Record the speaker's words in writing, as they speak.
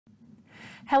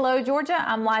Hello Georgia,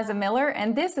 I'm Liza Miller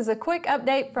and this is a quick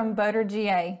update from Voter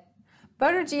GA.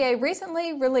 Voter GA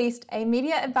recently released a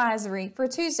media advisory for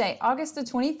Tuesday, August the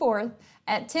 24th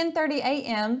at 10:30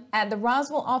 a.m. at the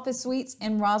Roswell Office Suites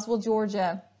in Roswell,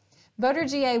 Georgia. Voter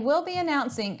GA will be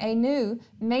announcing a new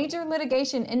major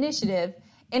litigation initiative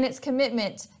in its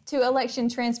commitment to election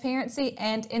transparency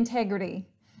and integrity.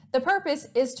 The purpose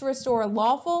is to restore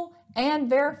lawful and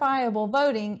verifiable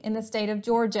voting in the state of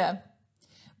Georgia.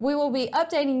 We will be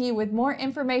updating you with more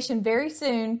information very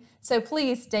soon, so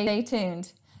please stay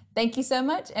tuned. Thank you so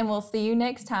much, and we'll see you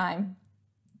next time.